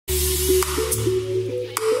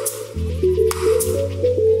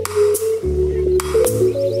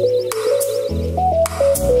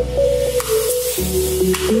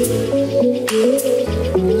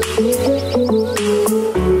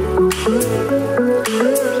Hey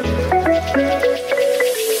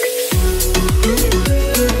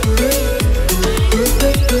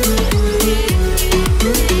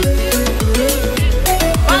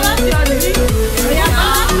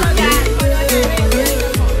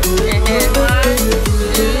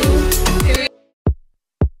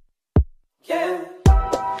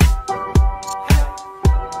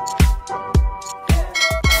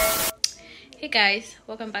guys,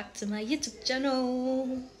 welcome back to my YouTube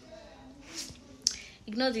channel.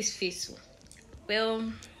 Ignore this face.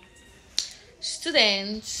 Well,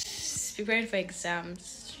 students preparing for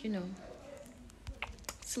exams, you know.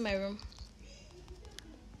 It's my room.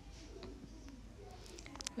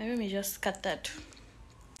 My room is just scattered.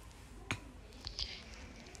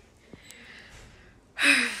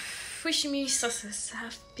 Wish me success. I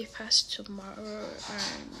have papers tomorrow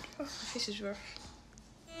and my face is rough.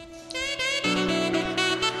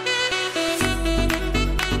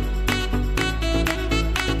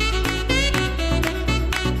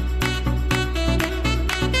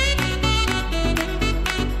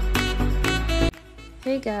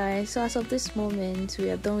 Hey guys, so as of this moment we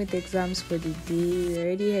are done with exams for the day. We're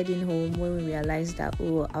already heading home when we realized that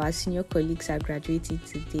our senior colleagues are graduating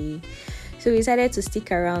today, so we decided to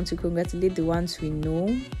stick around to congratulate the ones we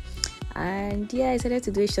know. And yeah, I decided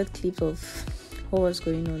to do a short clip of what was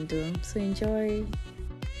going on though, so enjoy.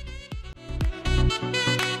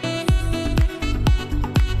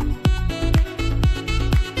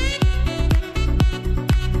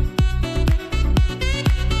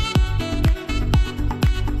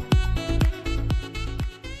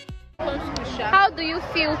 How do you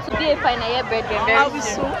feel to be a final year brethren? I'll be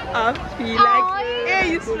so happy. Like,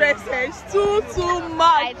 hey, it's stress too much.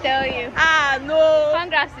 I tell you. No.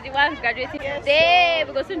 Congrats to the ones graduating today.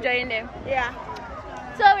 We're going to join them. Yeah.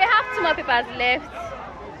 So we have 2 more papers left.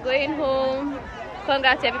 Going home.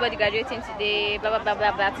 Congrats to everybody graduating today. Blah blah blah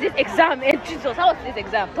blah blah. Today's exam. Jesus, how was today's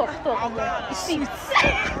exam? Talk. It's sweet.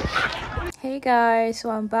 Hey guys, so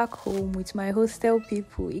I'm back home with my hostel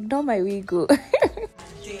people. Ignore my wig.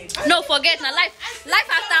 No, forget now. Life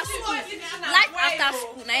after school. Life after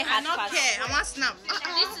school. Now I don't care. I want snap.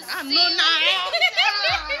 I'm no now.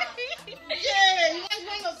 Yeah, you guys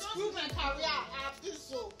want to screw my career. I have this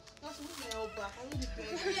so. That's what my help back. I really beg.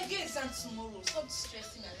 I get exam tomorrow. Stop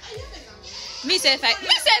stressing. Me say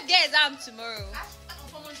get exam tomorrow.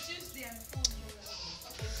 Come on Tuesday and come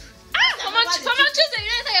on Tuesday. You don't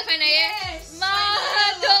say your final year. Yes.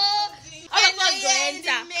 Mado. All of us go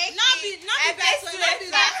enter. Not be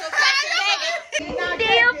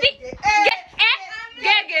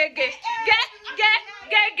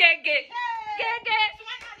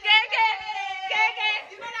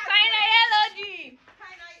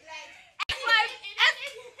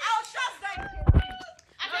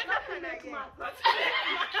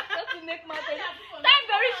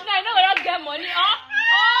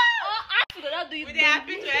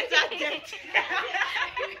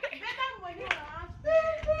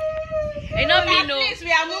You know me, no. Please,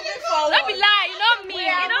 we are moving forward. Don't be lie. You know me.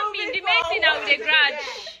 You know me. The main thing now with the grad.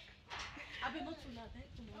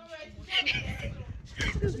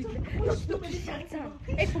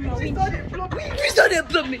 Ekpoma win. Please don't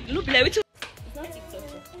blow me. Look like it's not TikTok.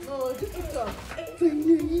 No, it's TikTok.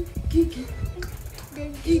 Gigi.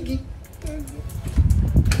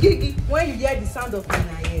 When you hear the sound of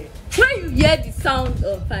final year. When you hear the sound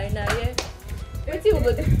of final year, what you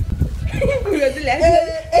go do? We will do like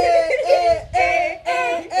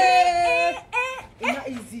It's not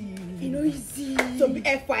easy. It's not easy. So be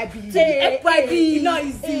FYB. FYB. It's not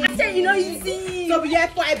easy. I said it's not easy. So be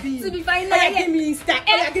FYB. To be final. Oh, yeah, give me Insta. Oh,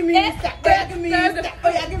 yeah, give me Insta. Oh, yeah, give me Insta. Oh,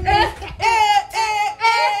 yeah, give me Insta.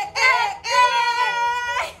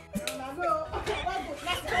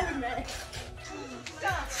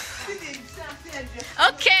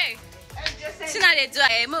 Okay. See now they do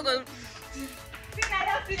it. I'm go.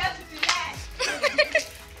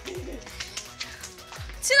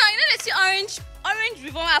 See now, you know they see orange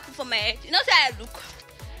ribbon I put for my head. You know how I look.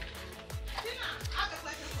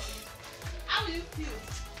 How will you feel?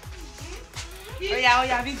 Oh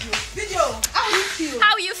yeah, video. How will you feel?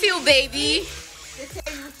 How you feel, baby? They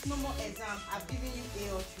tell you no more exam. I've given you A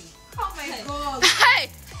or 3. Oh my God. Hey.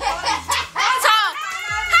 Talk.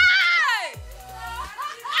 Hey.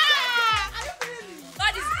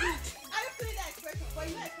 God is good. Are you feeling that expression? But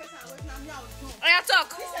you know expression and words now. Me, I was wrong. Oh yeah, talk.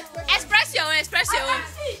 Express your own. Have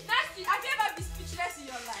you ever been speechless in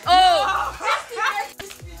your life? Oh. This thing makes me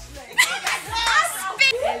speechless.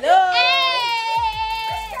 Hello.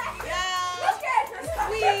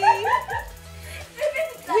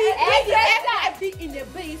 We in the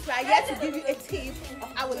base right here to give you a taste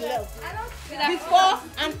of our love before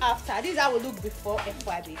and after. after. This is how we look before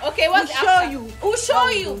FYB. Okay, what's we'll show you. We'll show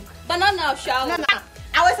you. But not now, shall we? No.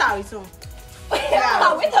 I always have it on.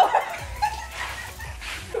 Yeah. Wait a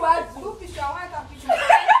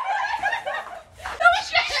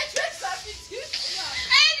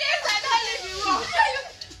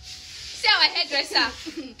See our hairdresser.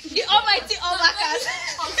 The almighty Obakas.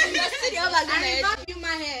 You my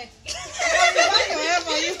hair.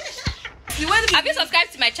 Have you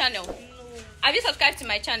subscribed to my channel? Have you subscribed to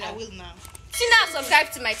my channel? I will now. Tina has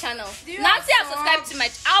subscribed to my channel. Nancy has subscribed to my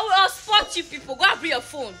I will spot you people. Go and bring your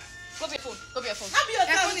phone. Go bring your phone. Go bring your phone. Not be your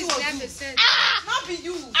phone is not be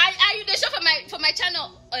you. Are you the show for my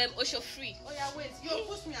channel Osho free? Oh yeah, wait. You'll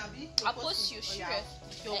post me, Abby. I'll post you, sure.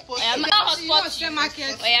 You'll post I'm me. not hotspot you.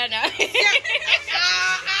 Oh yeah, now.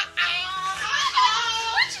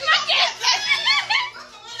 Which market?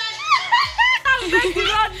 I'm going to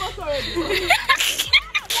run most already.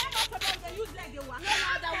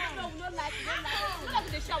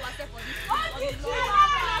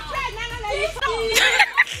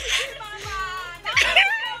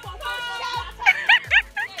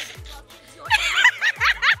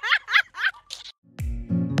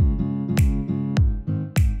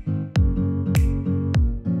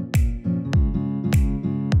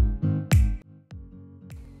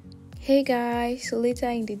 Hey guys, so later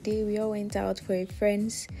in the day we all went out for a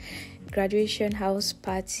friend's graduation house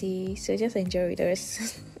party, so just enjoy with us.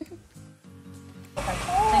 Say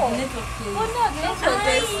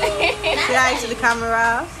hi to the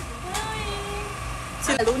camera.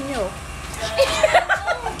 Hello.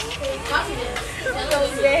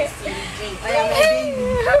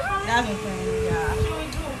 That's my friend.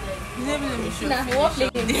 Nah, you won't play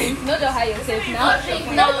game. No, don't hide yourself now.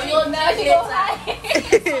 No,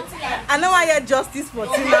 I know I had justice for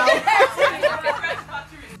Tina.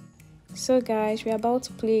 So guys, we're about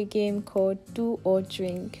to play a game called Do or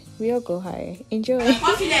Drink. We all go high. Enjoy.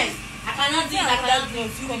 Confidence. I cannot do it. I cannot do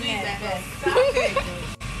it. You will do it better.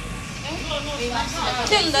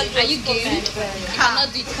 Are you gay? You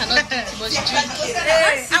cannot do it. Cannot do it. You must drink.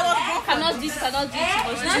 Cannot do it. Cannot do it.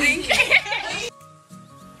 You must drink.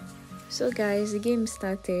 So guys, the game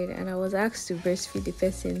started and I was asked to breastfeed the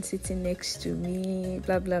person sitting next to me,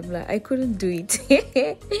 blah blah blah. I couldn't do it.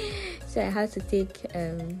 So I had to take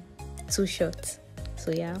 2 shots.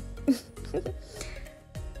 So yeah.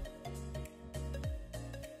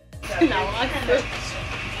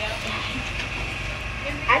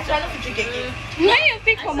 I try not to drink again. No, you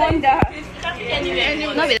pick commander.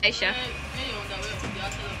 Not with Aisha.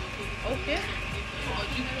 Okay.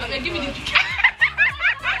 Okay, give me the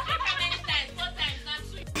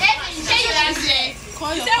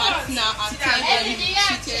call your partner and tell them you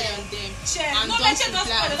cheated on them and don't reply at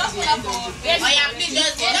the end of the day. Oh yeah, please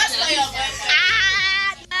just go. That's for your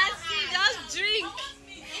boyfriend. Nancy, just drink.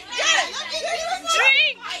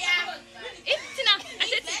 Drink. Tina, I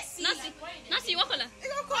said Nancy, what color?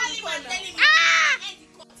 No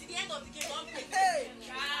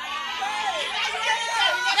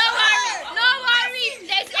worry.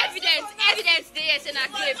 There's evidence there. It's in our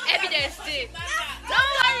clip. Evidence there.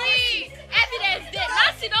 Don't worry. Evidence there.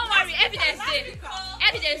 Nancy, don't worry. Evidence there.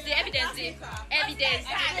 Evidence there. Evidence there.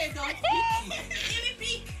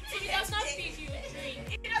 If he does not pick, you drink.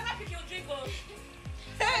 If he does not pick, you drink.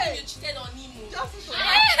 Hey, you cheated on him.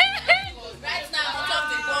 Right now, I'm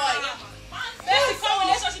the boy. Let's become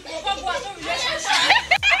relationship. We'll go out of relationship.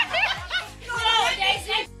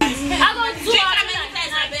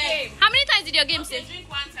 How many times did your game say? Drink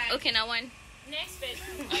one time. Okay, now one. Next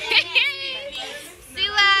person. See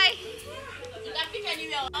why? You can pick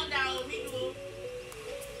anywhere around down.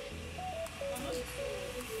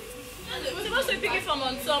 We're supposed to pick it from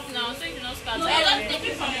on top now, so you cannot start. No, let's pick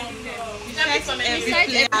it from on top. You can pick from every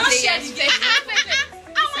player. Don't share the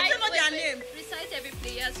I want to know their name. Recite every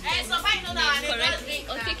player's So name far you know that one. correctly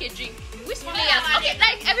or take a drink. Which players? Okay,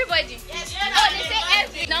 like everybody. Yes, Oh, they say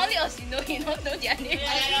every. Now only us, you don't know their name.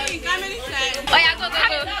 how many times? Oh yeah, go.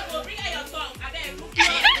 Go, bring out your tongue. I beg.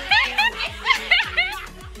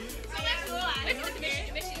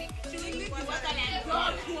 Make she lick. 1,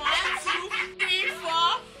 2, 3,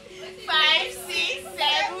 4, 5, 6,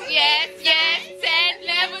 7. Yes, 10,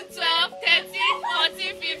 11, 12, 13,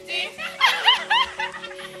 14, 15.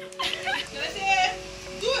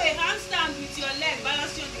 Do a handstand with your leg,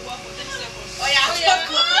 balance you on the wall for 30 seconds. Oh yeah.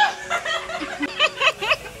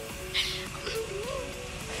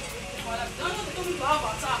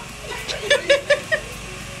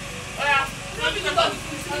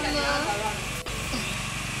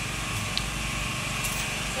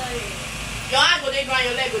 Your hand go dey dry,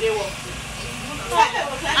 your leg go dey walk.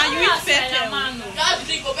 And you eat pepper. Just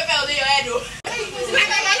drink, go pepper on your head.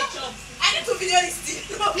 I need to video this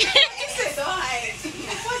thing. No, you say don't hide.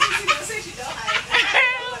 What you say she don't hide.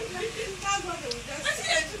 That's what they will just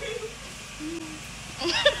say.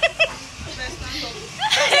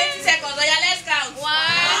 20 seconds. Oh yeah, let's count.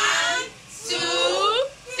 1, 2,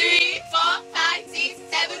 3, 4, 5, 6,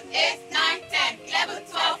 7, 8, 9, 10, 11,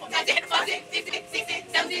 12, 13, 14, 15, 16,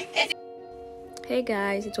 17, 18. Hey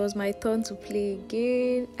guys, it was my turn to play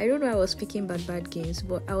again. I don't know I was picking bad games,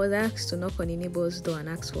 but I was asked to knock on a neighbor's door and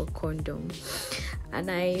ask for a condom.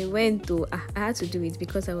 And I went to, I had to do it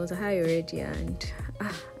because I was high already and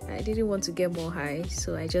I didn't want to get more high,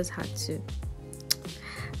 so I just had to.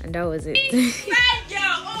 And that was it. Bad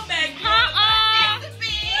girl, oh my god.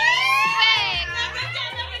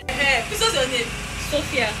 This was your name?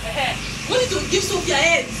 Sophia. We need to give Sophia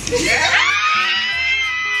heads.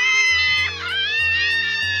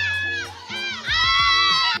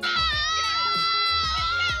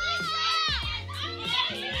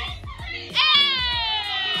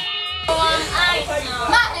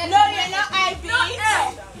 No, you're not Ivy. No help.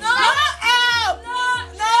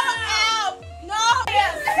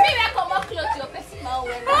 Maybe I come up close to your person now.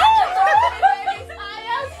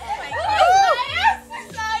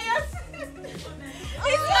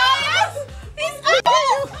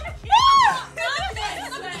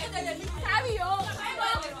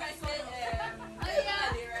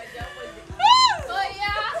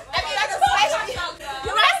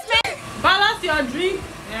 Balance your drink.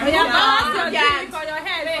 Balance your drink on your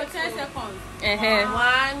head for 10 seconds. 1,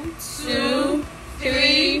 2,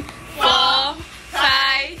 3, 4,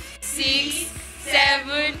 5, 6,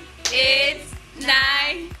 7, 8,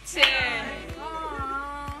 9, 10.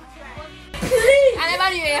 I never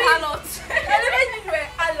knew you were a harlot. I never knew you were a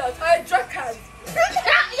harlot or a drunkard.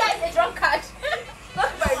 Yes, a drunkard.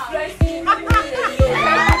 Not my dress.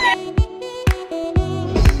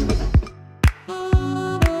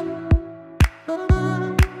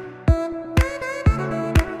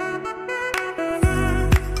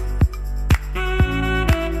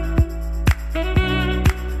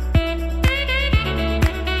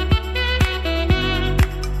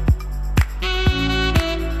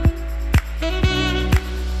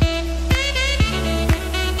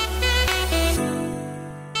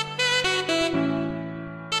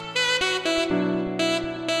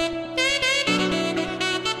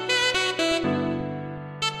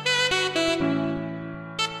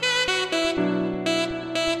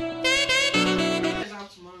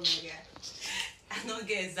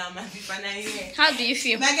 How do you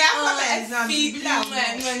feel? My guy, I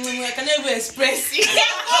can never express it.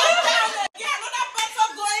 Another person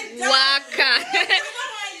going down. Waka.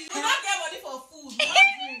 You don't get money for food. One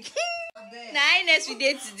drink. Nice we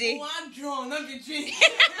did today. One drum, not the drink.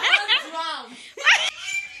 One drum.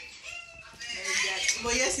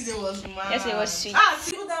 But yesterday was mad. Yesterday was sweet.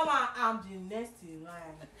 See that one. I'm the next in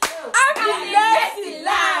line. I'm the next in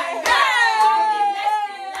line.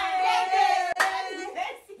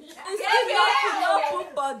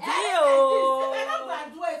 I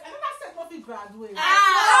never said nothing graduate.